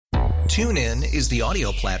TuneIn is the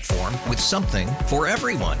audio platform with something for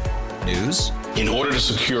everyone. News. In order to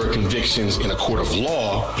secure convictions in a court of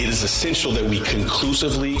law, it is essential that we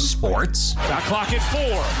conclusively. Sports. Shot clock at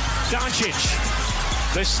 4.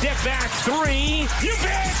 Doncic. The step back 3. You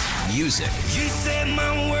bet. Music. You set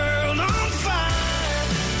my world on fire.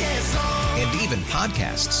 Yes, and even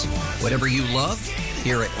podcasts. Whatever you love,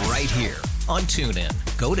 hear it right here on TuneIn.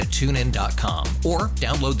 Go to TuneIn.com or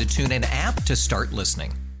download the TuneIn app to start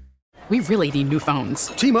listening. We really need new phones.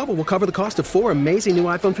 T-Mobile will cover the cost of 4 amazing new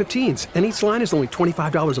iPhone 15s, and each line is only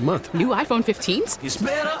 $25 a month. New iPhone 15s? it's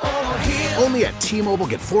better over here. Only at T-Mobile,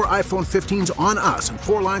 get 4 iPhone 15s on us and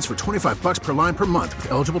 4 lines for $25 per line per month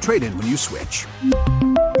with eligible trade-in when you switch.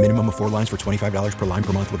 Minimum of 4 lines for $25 per line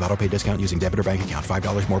per month with autopay discount using debit or bank account.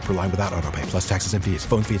 $5 more per line without autopay, plus taxes and fees.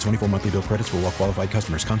 Phone fee at 24 monthly bill credits for well-qualified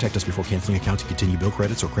customers. Contact us before canceling account to continue bill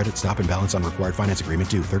credits or credit stop and balance on required finance agreement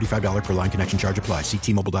due. $35 per line connection charge applies. See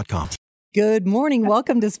T-Mobile.com. Good morning.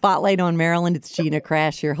 Welcome to Spotlight on Maryland. It's Gina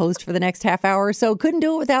Crash, your host for the next half hour or so. Couldn't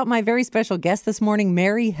do it without my very special guest this morning,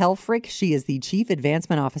 Mary Helfrich. She is the Chief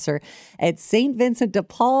Advancement Officer at St. Vincent de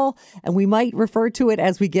Paul, and we might refer to it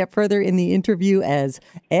as we get further in the interview as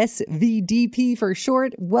SVDP for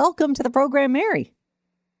short. Welcome to the program, Mary.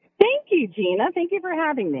 Thank you, Gina. Thank you for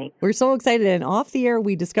having me. We're so excited. And off the air,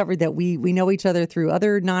 we discovered that we know each other through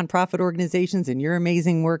other nonprofit organizations and your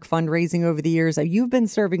amazing work fundraising over the years. You've been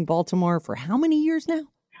serving Baltimore for how many years now?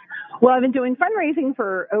 Well, I've been doing fundraising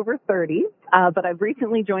for over 30, but I've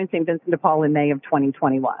recently joined St. Vincent de Paul in May of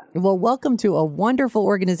 2021. Well, welcome to a wonderful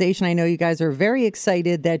organization. I know you guys are very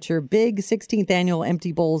excited that your big 16th annual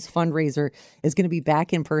Empty Bowls fundraiser is going to be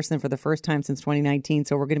back in person for the first time since 2019.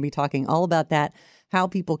 So we're going to be talking all about that, how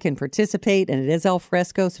people can participate, and it is al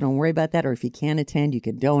fresco, so don't worry about that. Or if you can't attend, you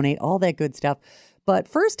can donate, all that good stuff. But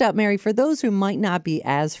first up, Mary, for those who might not be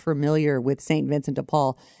as familiar with St. Vincent de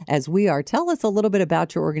Paul as we are, tell us a little bit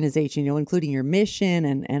about your organization, including your mission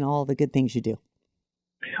and all the good things you do.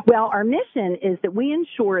 Well, our mission is that we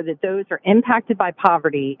ensure that those who are impacted by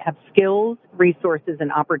poverty have skills, resources,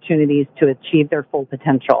 and opportunities to achieve their full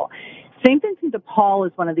potential. St. Vincent de Paul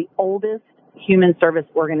is one of the oldest human service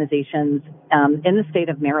organizations in the state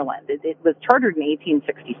of Maryland. It was chartered in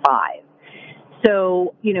 1865.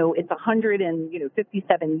 So, it's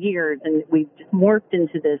 157 years, and we've just morphed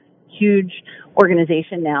into this huge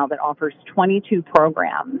organization now that offers 22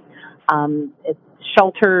 programs. It's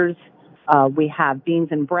shelters. We have Beans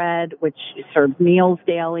and Bread, which serves meals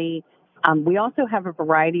daily. We also have a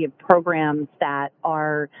variety of programs that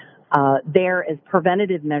are there as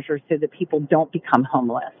preventative measures so that people don't become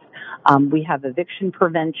homeless. We have eviction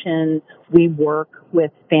prevention. We work with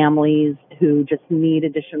families who just need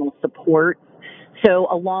additional support. So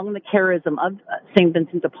along the charism of St.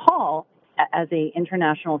 Vincent de Paul, as an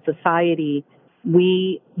international society,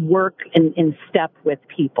 we work in step with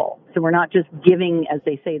people. So we're not just giving, as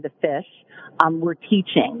they say, the fish. We're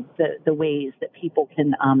teaching the ways that people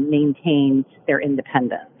can maintain their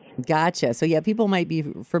independence. Gotcha. So, people might be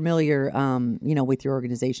familiar, with your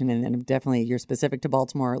organization, and definitely you're specific to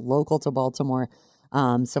Baltimore, local to Baltimore,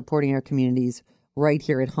 supporting our communities right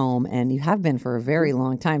here at home. And you have been for a very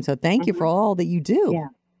long time. So thank you for all that you do. Yeah.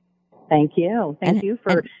 Thank you. Thank you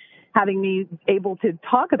for having me able to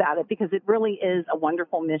talk about it, because it really is a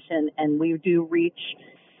wonderful mission, and we do reach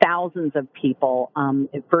thousands of people.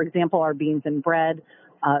 For example, our Beans and Bread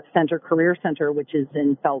Career Center, which is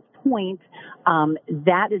in Fells Point,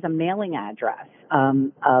 that is a mailing address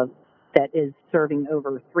that is serving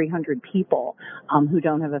over 300 people who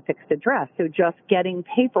don't have a fixed address. So just getting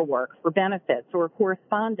paperwork for benefits or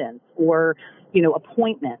correspondence or,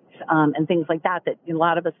 appointments and things like that a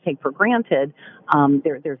lot of us take for granted,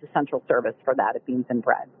 there's a central service for that at Beans and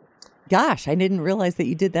Bread. Gosh, I didn't realize that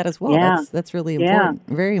you did that as well. Yeah. That's really important.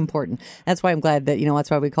 Yeah. Very important. That's why I'm glad that,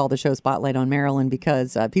 that's why we call the show Spotlight on Maryland,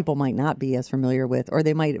 because people might not be as familiar with, or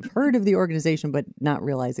they might have heard of the organization, but not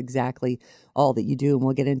realize exactly all that you do. And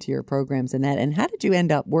we'll get into your programs and that. And how did you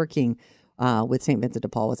end up working with St. Vincent de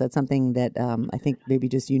Paul? Was that something that I think maybe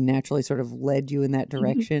just you naturally sort of led you in that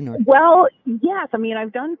direction? Or? Well, yes. I mean,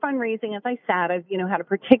 I've done fundraising, as I said. I've, had a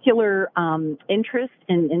particular interest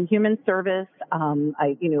in human service,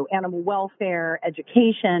 animal welfare,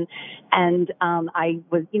 education. And I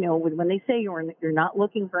was, when they say you're not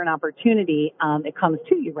looking for an opportunity, it comes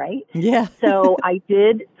to you, right? Yeah. So I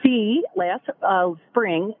did see last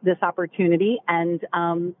spring this opportunity, and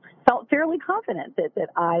felt fairly confident that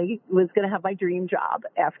I was going to have my dream job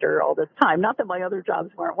after all this time. Not that my other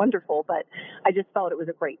jobs weren't wonderful, but I just felt it was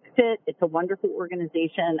a great fit. It's a wonderful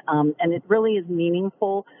organization, and it really is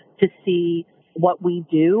meaningful to see what we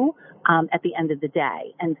do at the end of the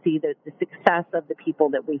day and see the success of the people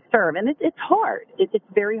that we serve. And it's hard. It's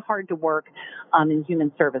very hard to work in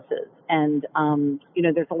human services. And,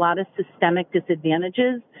 there's a lot of systemic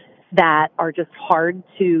disadvantages that are just hard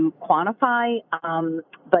to quantify,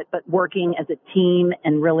 but working as a team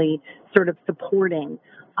and really sort of supporting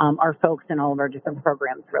our folks in all of our different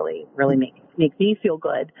programs really make me feel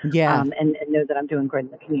good. Yeah. And know that I'm doing good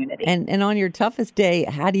in the community. And on your toughest day,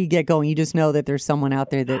 how do you get going? You just know that there's someone out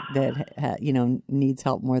there that needs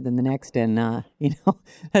help more than the next, and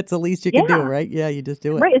that's the least you can do, right? Yeah, you just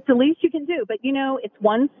do it. Right, it's the least you can do. But it's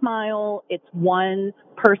one smile, it's one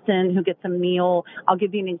person who gets a meal. I'll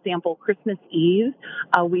give you an example. Christmas Eve,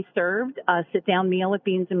 we served a sit-down meal at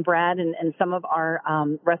Beans and Bread, and some of our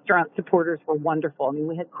restaurant supporters were wonderful. I mean,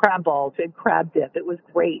 we had crab balls, we had crab dip. It was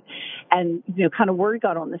great. And, kind of word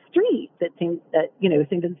got on the street that St.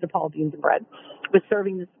 Vincent de Paul Beans and Bread was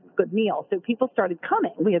serving this good meal. So people started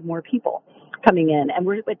coming. We had more people coming in. And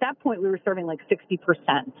at that point, we were serving like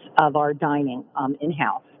 60% of our dining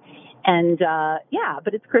in-house. And,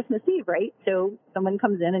 but it's Christmas Eve, right? So someone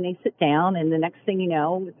comes in and they sit down, and the next thing you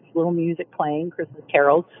know, it's little music playing, Christmas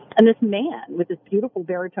carols, and this man with this beautiful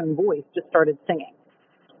baritone voice just started singing.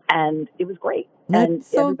 And it was great. That's and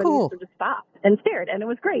so everybody cool. Sort of stopped and stared, and it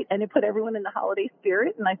was great. And it put everyone in the holiday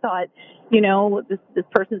spirit. And I thought, this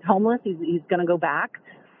person's homeless. He's going to go back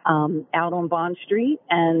out on Bond Street,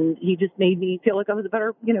 and he just made me feel like I was a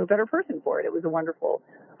better person for it. It was a wonderful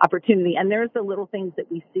opportunity. And there's the little things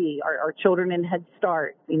that we see. Our children in Head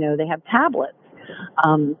Start, they have tablets.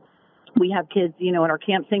 We have kids, in our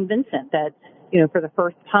Camp St. Vincent that, for the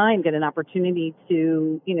first time get an opportunity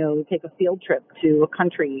to, take a field trip to a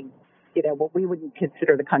country, what we wouldn't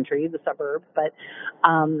consider the country, the suburbs, but,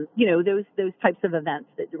 those types of events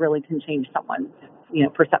that really can change someone's,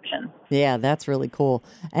 perception. Yeah, that's really cool.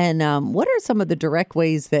 And what are some of the direct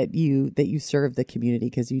ways that you serve the community?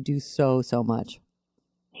 Because you do so much.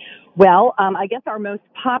 Well, I guess our most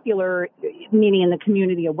popular meaning in the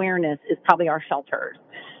community awareness is probably our shelters.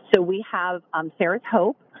 So we have Sarah's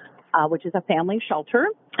Hope, which is a family shelter.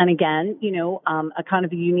 And again, a kind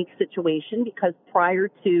of a unique situation because prior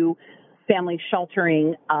to family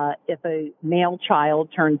sheltering, if a male child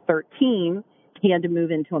turned 13, he had to move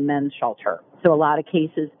into a men's shelter. So a lot of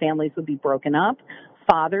cases, families would be broken up.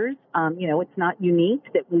 Fathers, it's not unique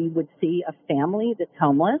that we would see a family that's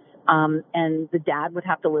homeless, and the dad would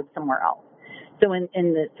have to live somewhere else. So in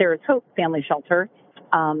the Sarah's Hope family shelter,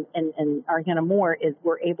 and our Hannah Moore is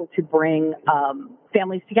we're able to bring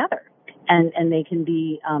families together, and they can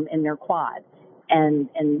be in their quad, and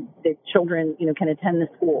the children can attend the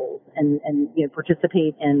schools and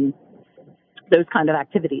participate in those kind of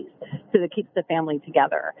activities. So that keeps the family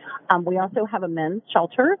together. We also have a men's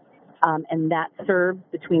shelter. And that serves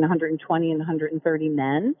between 120 and 130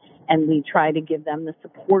 men, and we try to give them the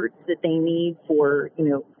support that they need for,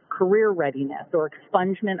 career readiness or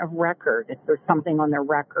expungement of record if there's something on their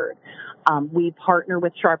record. We partner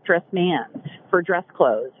with Sharp Dressed Man for dress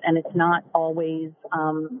clothes, and it's not always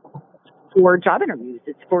for job interviews.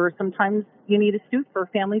 It's for sometimes you need a suit for a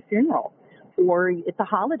family funeral, or it's a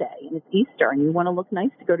holiday and it's Easter and you want to look nice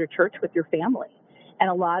to go to church with your family. And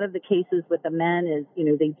a lot of the cases with the men is,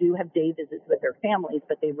 they do have day visits with their families,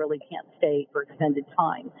 but they really can't stay for extended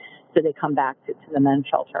time. So they come back to the men's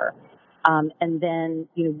shelter. And then,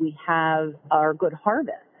 we have our Good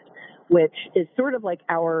Harvest, which is sort of like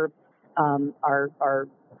our LLC,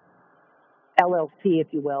 if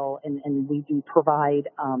you will. And we do provide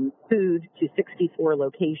food to 64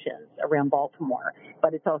 locations around Baltimore.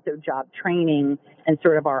 But it's also job training and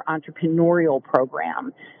sort of our entrepreneurial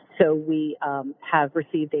program. So we have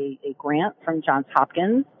received a grant from Johns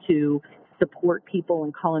Hopkins to support people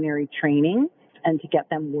in culinary training and to get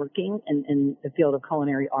them working in the field of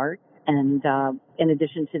culinary arts. And in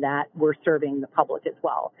addition to that, we're serving the public as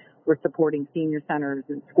well. We're supporting senior centers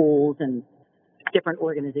and schools and different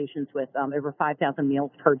organizations with over 5,000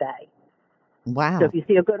 meals per day. Wow. So if you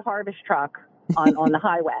see a Good Harvest truck on the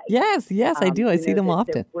highway. Yes, I do. I see them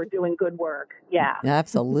often. We're doing good work. Yeah.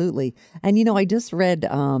 Absolutely. And, I just read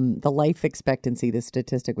the life expectancy, the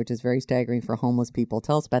statistic, which is very staggering for homeless people.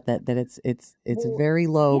 Tell us about that it's very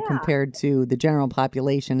low compared to the general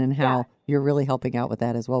population and how you're really helping out with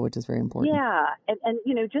that as well, which is very important. Yeah. And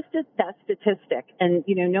just that statistic and,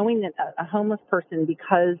 knowing that a homeless person,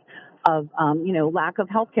 because of, lack of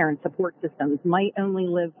healthcare and support systems, might only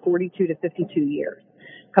live 42 to 52 years.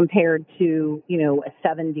 Compared to, a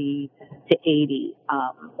 70 to 80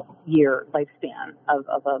 year lifespan of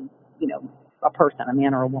a person, a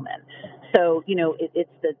man or a woman. So, it's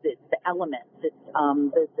the elements, it's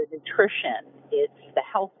the nutrition, it's the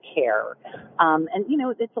health care, and,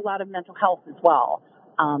 it's a lot of mental health as well,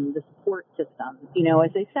 the support system,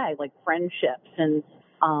 as they say, like friendships and,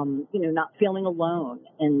 not feeling alone.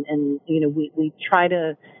 And we try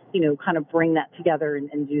to, kind of bring that together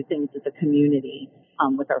and do things as a community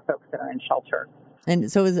with our folks that are in shelter.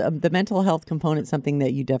 And so is the mental health component something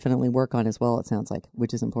that you definitely work on as well, it sounds like,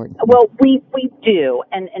 which is important? Well, we do.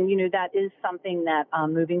 And that is something that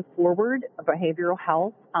moving forward, behavioral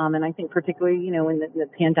health, and I think particularly, in the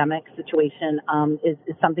pandemic situation, is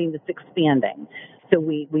something that's expanding. So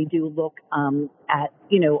we do look at,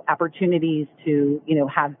 opportunities to,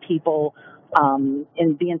 have people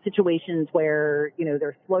and be in situations where,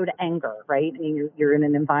 they're slow to anger, right? I mean, you're in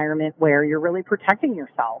an environment where you're really protecting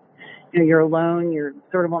yourself. You're alone, you're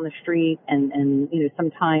sort of on the street, and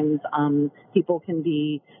sometimes people can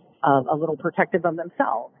be a little protective of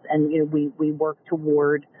themselves. And, we work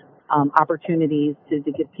toward opportunities to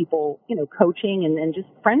give people, coaching and just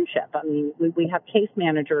friendship. I mean, we have case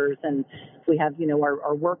managers, and we have,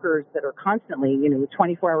 our workers that are constantly,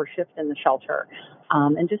 24-hour shifts in the shelter,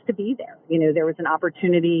 and just to be there. There was an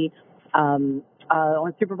opportunity on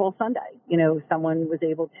Super Bowl Sunday. Someone was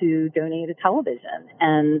able to donate a television,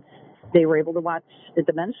 and they were able to watch at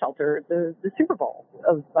the men's shelter the Super Bowl.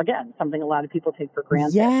 Again, something a lot of people take for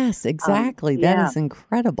granted. Yes, exactly. That is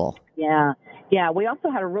incredible. Yeah. We also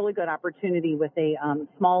had a really good opportunity with a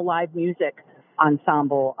small live music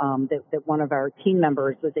ensemble that one of our team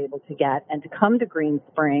members was able to get and to come to Green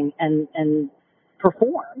Spring and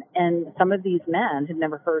perform. And some of these men had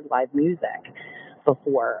never heard live music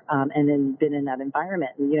before and then been in that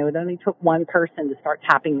environment. And, it only took one person to start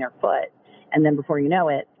tapping their foot. And then before you know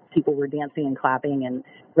it, people were dancing and clapping and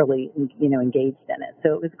really, engaged in it.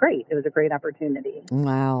 So it was great. It was a great opportunity.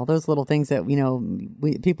 Wow. Those little things that,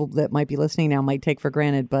 people that might be listening now might take for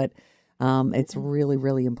granted, but it's really,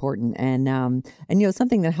 really important. And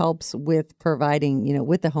something that helps with providing,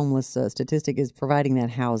 with the homeless statistic is providing that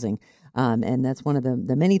housing. And that's one of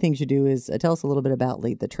the many things you do is tell us a little bit about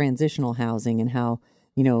the transitional housing and how,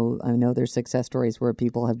 I know there's success stories where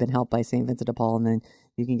people have been helped by St. Vincent de Paul, and then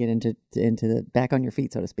you can get into the back on your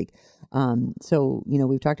feet, so to speak. So,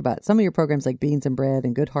 we've talked about some of your programs like Beans and Bread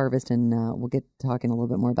and Good Harvest, and we'll get talking a little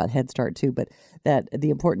bit more about Head Start too, but that the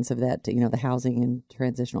importance of that, the housing and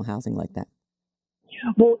transitional housing like that.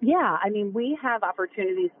 Well, yeah, I mean, we have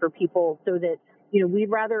opportunities for people so that, we'd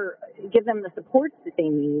rather give them the supports that they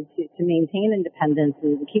need to maintain independence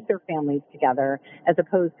and keep their families together, as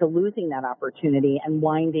opposed to losing that opportunity and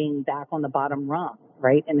winding back on the bottom rung,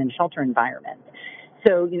 right, in a shelter environment.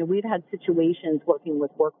 So, we've had situations working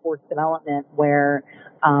with workforce development where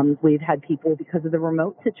we've had people, because of the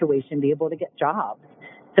remote situation, be able to get jobs.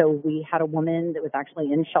 So we had a woman that was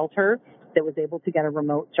actually in shelter that was able to get a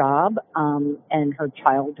remote job, and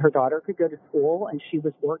her daughter could go to school, and she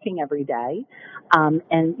was working every day, and,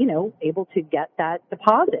 able to get that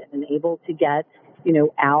deposit and able to get,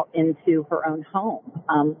 out into her own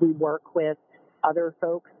home. We work with other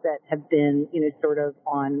folks that have been, sort of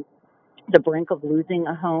on the brink of losing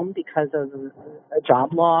a home because of a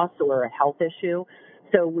job loss or a health issue.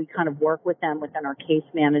 So we kind of work with them within our case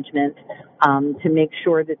management to make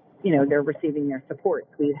sure that, they're receiving their supports.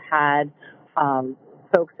 We've had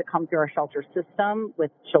folks that come through our shelter system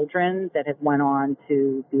with children that have went on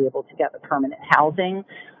to be able to get the permanent housing,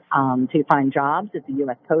 to find jobs at the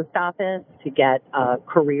U.S. Post Office, to get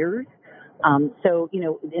careers. So,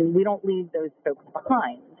 and we don't leave those folks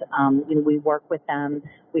behind. We work with them.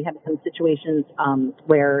 We have some situations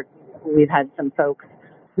where we've had some folks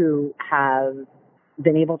who have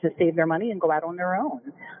been able to save their money and go out on their own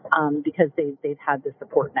because they've had the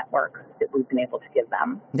support network that we've been able to give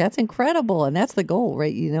them. That's incredible. And that's the goal,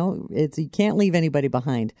 right? It's you can't leave anybody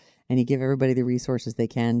behind, and you give everybody the resources they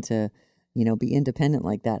can to, be independent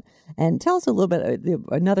like that. And tell us a little bit,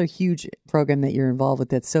 another huge program that you're involved with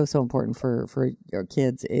that's so important for your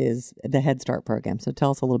kids is the Head Start program. So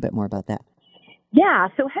tell us a little bit more about that. Yeah,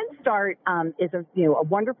 so Head Start is a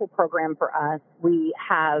wonderful program for us. We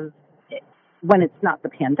have, when it's not the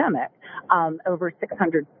pandemic, over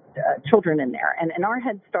 600 children in there. And in our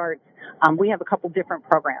Head Starts, we have a couple different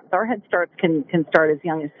programs. Our Head Starts can start as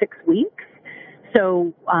young as 6 weeks.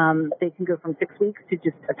 So they can go from 6 weeks to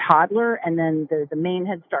just a toddler, and then the main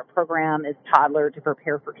Head Start program is toddler to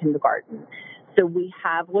prepare for kindergarten. So we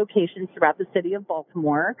have locations throughout the city of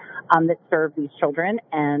Baltimore that serve these children,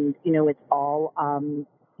 and it's all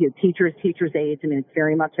teachers, aides. I mean, it's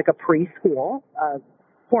very much like a preschool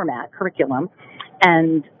format curriculum,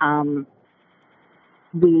 and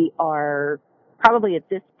we are probably at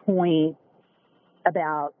this point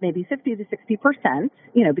about maybe 50 to 60%,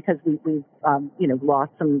 because we've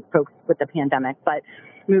lost some folks with the pandemic. But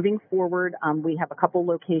moving forward, we have a couple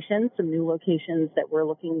locations, some new locations that we're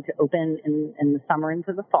looking to open in the summer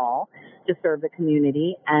into the fall to serve the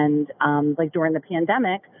community. And like during the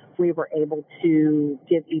pandemic, we were able to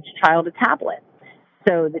give each child a tablet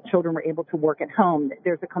so that children were able to work at home.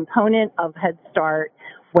 There's a component of Head Start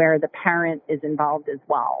where the parent is involved as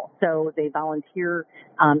well. So they volunteer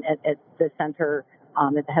at the center,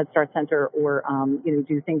 at the Head Start Center, or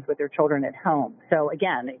do things with their children at home. So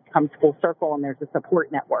again, it comes full circle, and there's a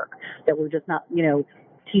support network that we're just not,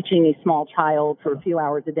 teaching a small child for a few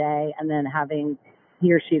hours a day and then having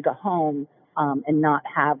he or she go home and not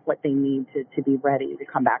have what they need to be ready to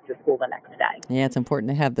come back to school the next day. Yeah, it's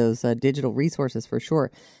important to have those digital resources for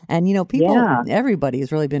sure. And, everybody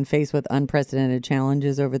has really been faced with unprecedented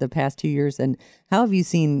challenges over the past 2 years. And how have you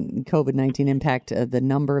seen COVID-19 impact the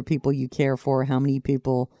number of people you care for, how many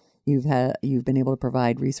people you've been able to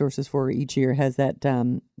provide resources for each year? Has that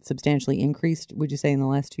substantially increased, would you say, in the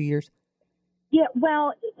last 2 years? Yeah,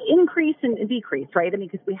 well, increase and decrease, right? I mean,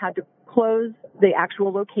 because we had to close the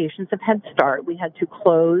actual locations of Head Start. We had to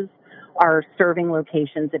close our serving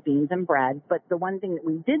locations at Beans and Bread. But the one thing that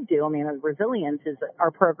we did do, resilience, is that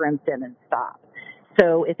our programs didn't stop.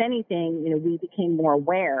 So if anything, we became more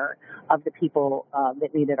aware of the people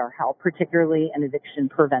that needed our help, particularly in eviction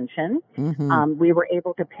prevention. Mm-hmm. We were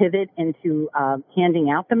able to pivot into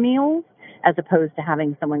handing out the meals as opposed to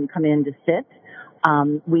having someone come in to sit.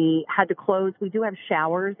 We had to close. We do have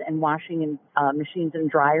showers and washing machines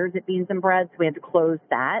and dryers at Beans and Bread, so we had to close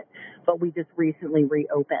that. But we just recently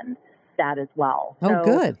reopened that as well. Oh,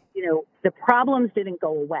 good. The problems didn't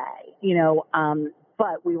go away,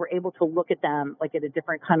 but we were able to look at them like at a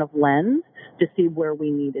different kind of lens to see where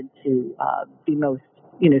we needed to be most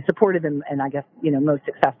supportive and I guess, most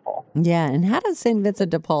successful. Yeah. And how does St.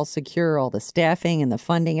 Vincent de Paul secure all the staffing and the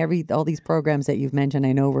funding? All these programs that you've mentioned,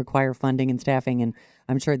 I know require funding and staffing, and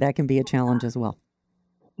I'm sure that can be a challenge as well.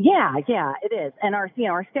 Yeah, it is. And our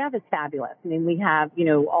staff is fabulous. We have,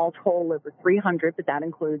 all told over 300, but that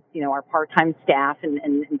includes, our part-time staff and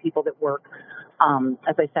people that work,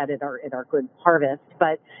 as I said, at our Good Harvest.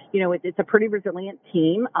 But, it's a pretty resilient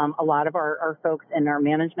team. A lot of our folks in our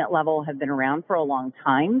management level have been around for a long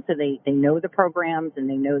time, so they know the programs and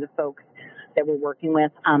they know the folks that we're working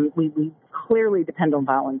with. We clearly depend on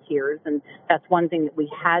volunteers, and that's one thing that we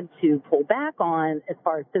had to pull back on as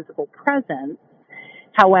far as physical presence.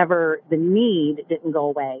 However, the need didn't go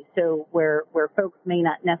away. So where folks may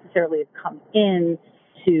not necessarily have come in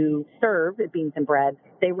to serve at Beans and Bread,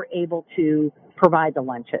 they were able to provide the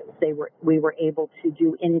lunches. We were able to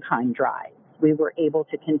do in-kind drives. We were able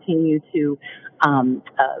to continue to,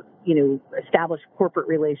 establish corporate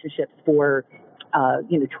relationships for,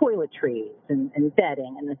 toiletries and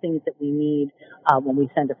bedding and the things that we need when we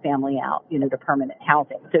send a family out, to permanent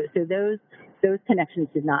housing. So those connections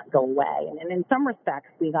did not go away. And in some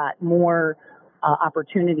respects, we got more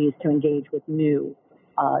opportunities to engage with new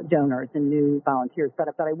donors and new volunteers. But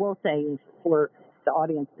I will say for the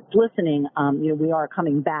audience that's listening, we are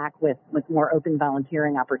coming back with more open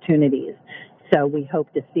volunteering opportunities. So we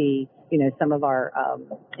hope to see, some of our,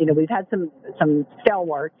 we've had some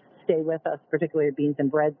stalwarts stay with us, particularly at Beans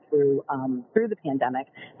and Bread through the pandemic,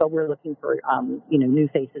 but we're looking for, new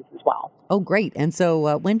faces as well. Oh, great. And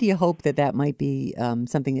so when do you hope that might be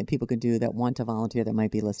something that people could do that want to volunteer that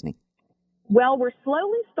might be listening? Well, we're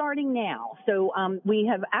slowly starting now. So we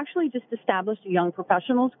have actually just established a young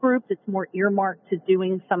professionals group that's more earmarked to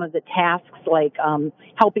doing some of the tasks like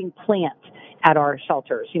helping plant at our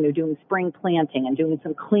shelters, doing spring planting and doing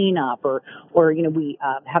some cleanup or we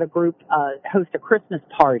had a group host a Christmas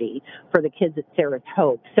party for the kids at Sarah's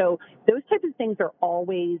Hope. So those types of things are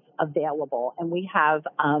always available. And we have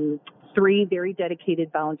 3 very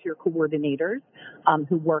dedicated volunteer coordinators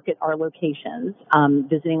who work at our locations.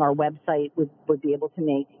 Visiting our website would be able to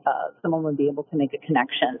make, someone would be able to make a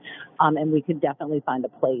connection. And we could definitely find a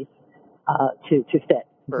place to fit.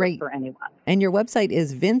 For anyone. And your website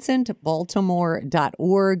is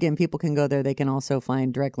vincentbaltimore.org, and people can go there. They can also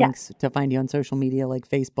find direct links to find you on social media like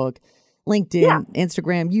Facebook, LinkedIn,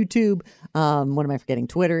 Instagram, YouTube. What am I forgetting?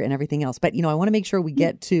 Twitter and everything else. But, I want to make sure we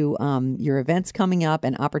get to your events coming up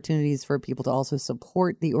and opportunities for people to also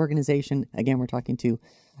support the organization. Again, we're talking to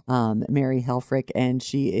Mary Helfrich, and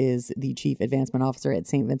she is the Chief Advancement Officer at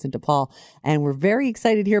St. Vincent de Paul. And we're very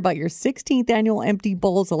excited to hear about your 16th annual Empty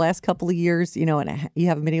Bowls the last couple of years, and you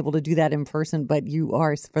haven't been able to do that in person, but you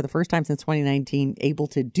are, for the first time since 2019, able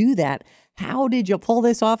to do that. How did you pull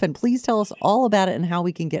this off? And please tell us all about it and how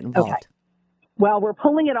we can get involved. Okay. Well, we're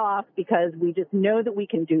pulling it off because we just know that we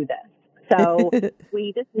can do this. So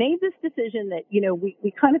we just made this decision that,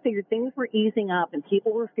 we kind of figured things were easing up and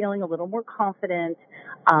people were feeling a little more confident,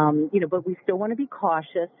 but we still want to be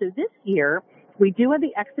cautious. So this year, we do have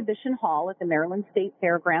the exhibition hall at the Maryland State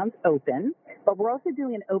Fairgrounds open, but we're also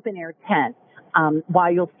doing an open air tent.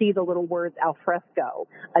 While you'll see the little words al fresco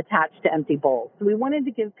attached to empty bowls. So we wanted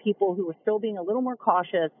to give people who are still being a little more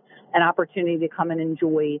cautious an opportunity to come and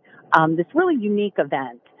enjoy this really unique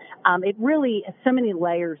event. It really has so many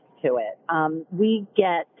layers to it. We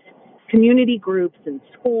get community groups and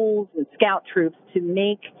schools and scout troops to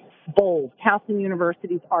make bowls. Towson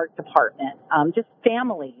University's art department, just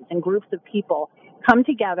families and groups of people come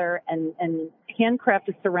together and handcraft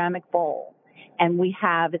a ceramic bowl. And we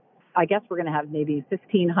have, I guess we're going to have maybe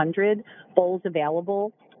 1,500 bowls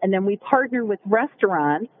available. And then we partner with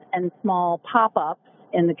restaurants and small pop-ups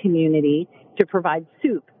in the community to provide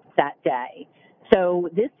soup that day. So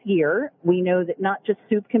this year, we know that not just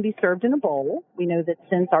soup can be served in a bowl. We know that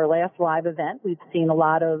since our last live event, we've seen a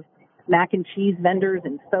lot of mac and cheese vendors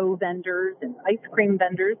and pho vendors and ice cream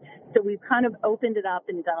vendors. So we've kind of opened it up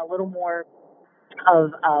and done a little more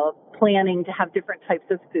of planning to have different types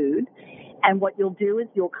of food. And what you'll do is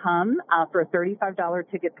you'll come for a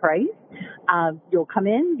 $35 ticket price. You'll come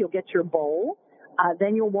in, you'll get your bowl,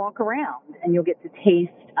 then you'll walk around and you'll get to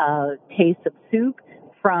taste of soup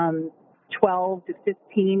from 12 to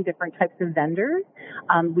 15 different types of vendors.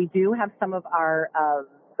 We do have some of our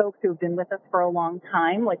folks who have been with us for a long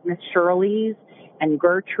time, like Miss Shirley's and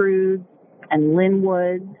Gertrude's and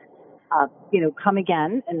Linwood's, come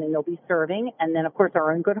again, and then they'll be serving. And then, of course,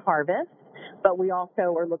 our own Good Harvest. But we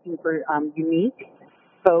also are looking for unique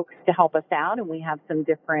folks to help us out, and we have some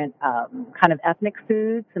different kind of ethnic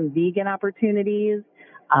foods, some vegan opportunities,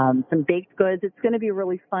 some baked goods. It's going to be a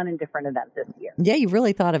really fun and different event this year. Yeah, you've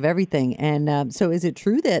really thought of everything. And so is it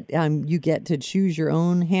true that you get to choose your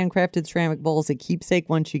own handcrafted ceramic bowls at Keepsake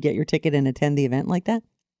once you get your ticket and attend the event like that?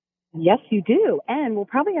 Yes, you do. And we'll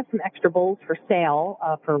probably have some extra bowls for sale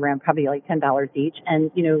for around probably like $10 each. And,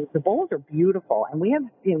 the bowls are beautiful. And we have,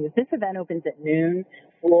 if this event opens at noon,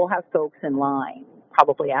 we'll have folks in line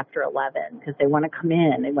probably after 11 because they want to come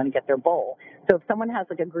in, they want to get their bowl. So if someone has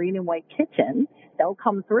like a green and white kitchen, they'll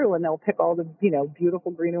come through and they'll pick all the,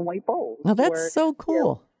 beautiful green and white bowls. Oh, that's so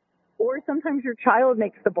cool. Or sometimes your child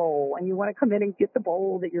makes the bowl and you want to come in and get the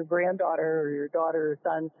bowl that your granddaughter or your daughter or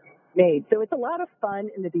son made. So it's a lot of fun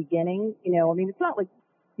in the beginning. It's not like,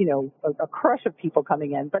 a crush of people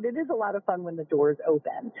coming in, but it is a lot of fun when the doors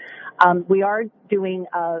open. We are doing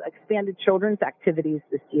expanded children's activities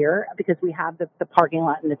this year because we have the parking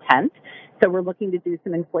lot and the tent. So we're looking to do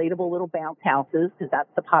some inflatable little bounce houses because that's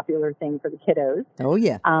the popular thing for the kiddos. Oh,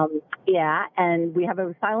 yeah. Yeah, and we have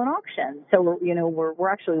a silent auction. So we're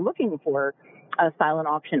actually looking for silent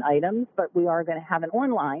auction items, but we are going to have an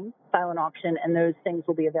online silent auction, and those things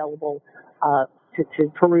will be available to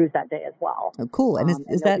peruse that day as well. Oh, cool. And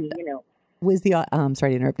is that was the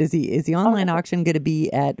sorry to interrupt? Is the online auction going to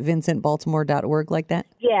be at vincentbaltimore.org like that?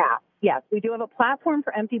 Yeah. Yes, we do have a platform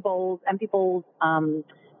for Empty Bowls. Empty Bowls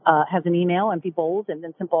has an email, Empty Bowls, and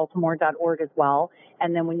vincentbaltimore.org as well.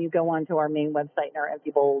 And then when you go onto our main website and our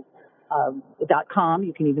Empty Bowls .com.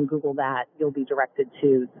 You can even Google that. You'll be directed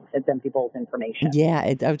to Empty Bowls information.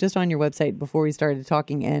 Yeah, I was just on your website before we started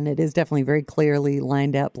talking, and it is definitely very clearly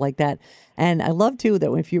lined up like that. And I love, too,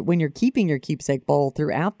 that when you're keeping your keepsake bowl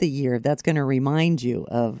throughout the year, that's going to remind you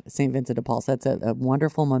of St. Vincent de Paul. So that's a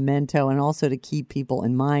wonderful memento, and also to keep people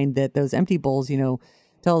in mind that those empty bowls,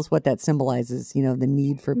 tell us what that symbolizes, the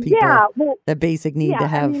need for people, the basic need to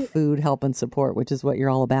have food, help, and support, which is what you're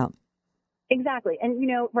all about. Exactly. And,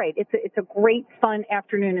 right, it's a great fun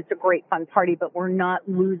afternoon. It's a great fun party, but we're not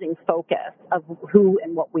losing focus of who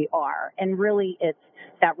and what we are. And really, it's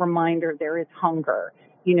that reminder there is hunger.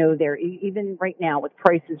 Even right now with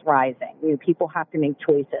prices rising, people have to make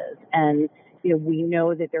choices. And, we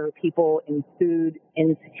know that there are people in food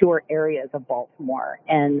insecure areas of Baltimore,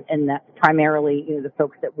 and that's primarily, the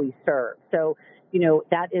folks that we serve. So,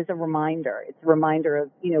 that is a reminder. It's a reminder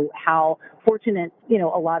of, how fortunate,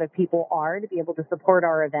 a lot of people are to be able to support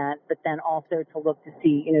our event, but then also to look to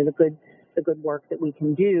see, the good work that we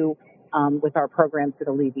can do with our programs that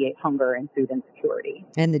alleviate hunger and food insecurity.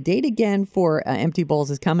 And the date again for Empty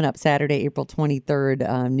Bowls is coming up Saturday, April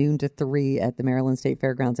 23rd, noon to 3 at the Maryland State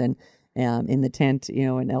Fairgrounds, and in the tent,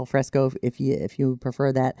 in al fresco, if you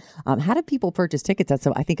prefer that. How do people purchase tickets? That's,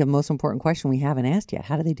 I think, a most important question we haven't asked yet.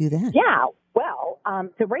 How do they do that? Yeah, well,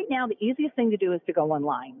 So right now, the easiest thing to do is to go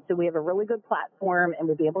online. So we have a really good platform, and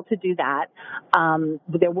we'll be able to do that.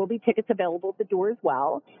 There will be tickets available at the door as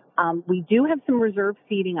well. We do have some reserved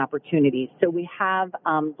seating opportunities. So we have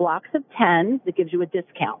blocks of 10 that gives you a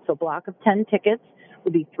discount. So a block of 10 tickets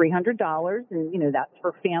would be $300, and, that's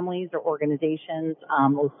for families or organizations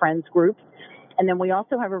or friends groups. And then we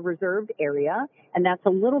also have a reserved area, and that's a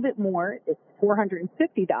little bit more. It's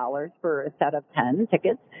 $450 for a set of 10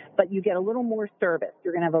 tickets, but you get a little more service.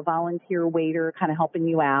 You're going to have a volunteer waiter kind of helping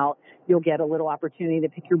you out. You'll get a little opportunity to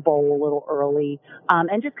pick your bowl a little early,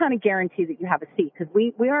 and just kind of guarantee that you have a seat, because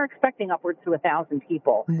we are expecting upwards to 1,000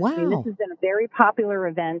 people. Wow. I mean, this has been a very popular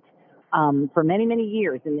event for many, many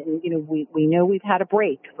years. And we know we've had a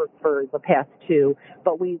break for the past two,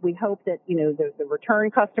 but we hope that, the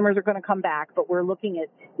return customers are going to come back, but we're looking at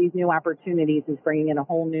these new opportunities as bringing in a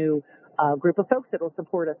whole new group of folks that will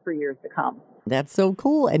support us for years to come. That's so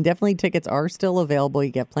cool. And definitely tickets are still available.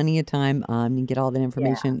 You get plenty of time. You can get all that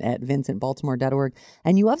information at vincentbaltimore.org.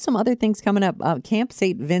 And you have some other things coming up. Camp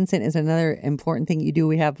St. Vincent is another important thing you do.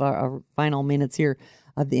 We have our final minutes here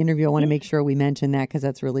of the interview. I want to make sure we mention that, because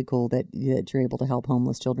that's really cool that you're able to help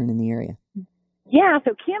homeless children in the area. Yeah,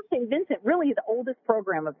 so Camp St. Vincent, really the oldest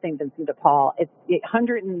program of St. Vincent de Paul. It's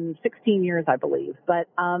 116 years, I believe. But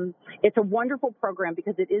it's a wonderful program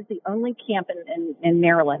because it is the only camp in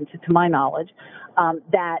Maryland, to my knowledge,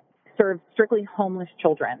 that serves strictly homeless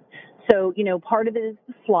children. So, part of it is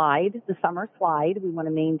the slide, the summer slide. We want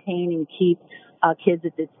to maintain and keep kids.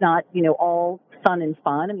 It's not, all sun and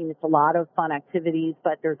fun. I mean, it's a lot of fun activities,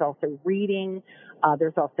 but there's also reading.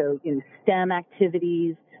 There's also, STEM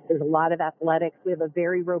activities. There's a lot of athletics. We have a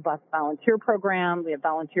very robust volunteer program. We have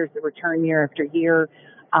volunteers that return year after year,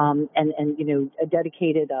 and a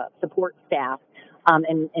dedicated support staff.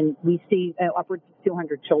 And we see upwards of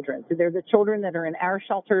 200 children. So they're the children that are in our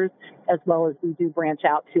shelters, as well as we do branch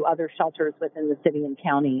out to other shelters within the city and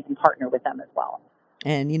county and partner with them as well.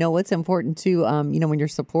 And what's important too, when you're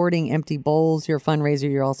supporting Empty Bowls, your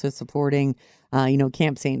fundraiser, you're also supporting,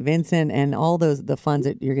 Camp St. Vincent, and all the funds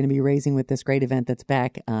that you're going to be raising with this great event that's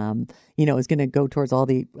back, is going to go towards all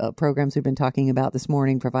the programs we've been talking about this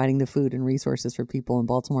morning, providing the food and resources for people in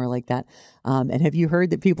Baltimore like that. And have you heard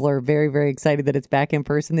that people are very, very excited that it's back in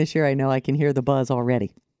person this year? I know I can hear the buzz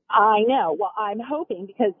already. I know. Well, I'm hoping,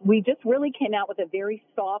 because we just really came out with a very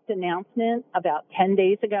soft announcement about 10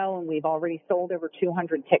 days ago, and we've already sold over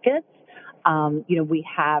 200 tickets. We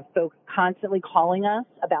have folks constantly calling us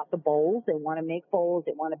about the bowls. They want to make bowls.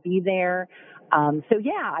 They want to be there.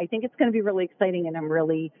 I think it's going to be really exciting, and I'm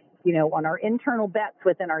really, on our internal bets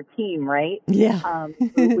within our team, right? Yeah.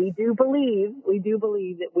 we do believe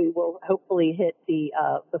that we will hopefully hit the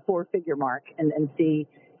 4-figure mark and see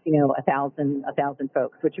 1,000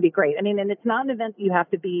 folks, which would be great. I mean, and it's not an event that you have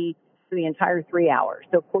to be for the entire 3 hours.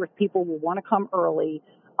 So, of course, people will want to come early,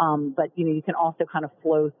 but, you can also kind of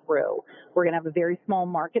flow through. We're going to have a very small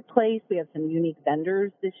marketplace. We have some unique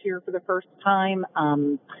vendors this year for the first time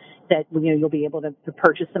that, you'll be able to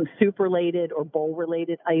purchase some soup-related or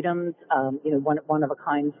bowl-related items,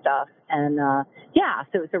 one-of-a-kind stuff. And,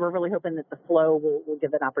 so we're really hoping that the flow will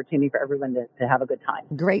give an opportunity for everyone to have a good time.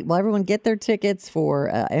 Great. Well, everyone get their tickets for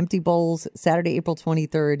Empty Bowls, Saturday, April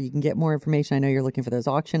 23rd. You can get more information. I know you're looking for those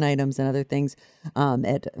auction items and other things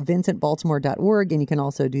at vincentbaltimore.org, and you can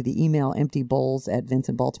also do the email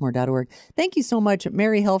emptybowls@vincentbaltimore.org. Thank you so much,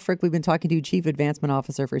 Mary Helfrich. We've been talking to Chief Advancement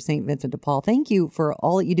Officer for St. Vincent de Paul. Thank you for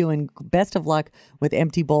all that you do, and best of luck with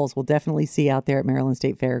Empty Bowls. We'll definitely see you out there at Maryland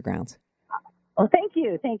State Fairgrounds. Well, thank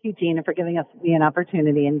you. Thank you, Gina, for giving us an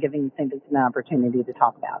opportunity and giving St. Vincent an opportunity to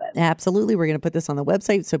talk about it. Absolutely. We're going to put this on the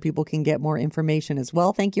website so people can get more information as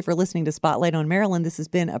well. Thank you for listening to Spotlight on Maryland. This has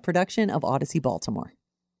been a production of Odyssey Baltimore.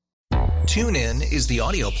 TuneIn is the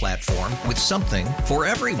audio platform with something for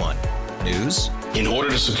everyone. News. In order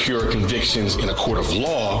to secure convictions in a court of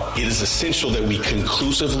law, it is essential that we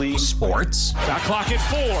conclusively. Sports. The clock at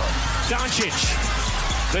 4. Doncic.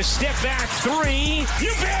 The step back 3.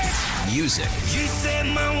 You bet. Music. You set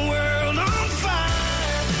my world on fire.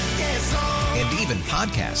 Yes, and even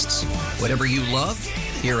podcasts. Whatever you love,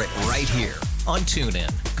 hear it right here on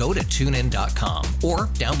TuneIn. Go to TuneIn.com or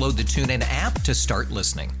download the TuneIn app to start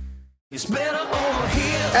listening. It's better over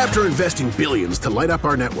here. After investing billions to light up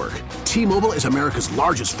our network, T-Mobile is America's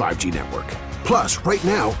largest 5G network. Plus, right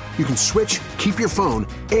now, you can switch, keep your phone,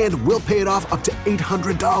 and we'll pay it off up to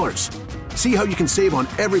 $800. See how you can save on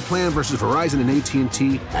every plan versus Verizon and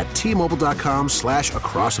AT&T at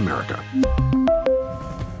T-Mobile.com/across America.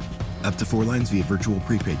 Up to 4 lines via virtual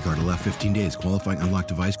prepaid card. Allow 15 days. Qualifying unlocked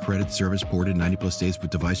device credit service ported 90+ days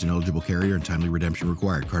with device and eligible carrier and timely redemption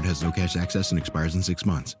required. Card has no cash access and expires in 6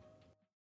 months.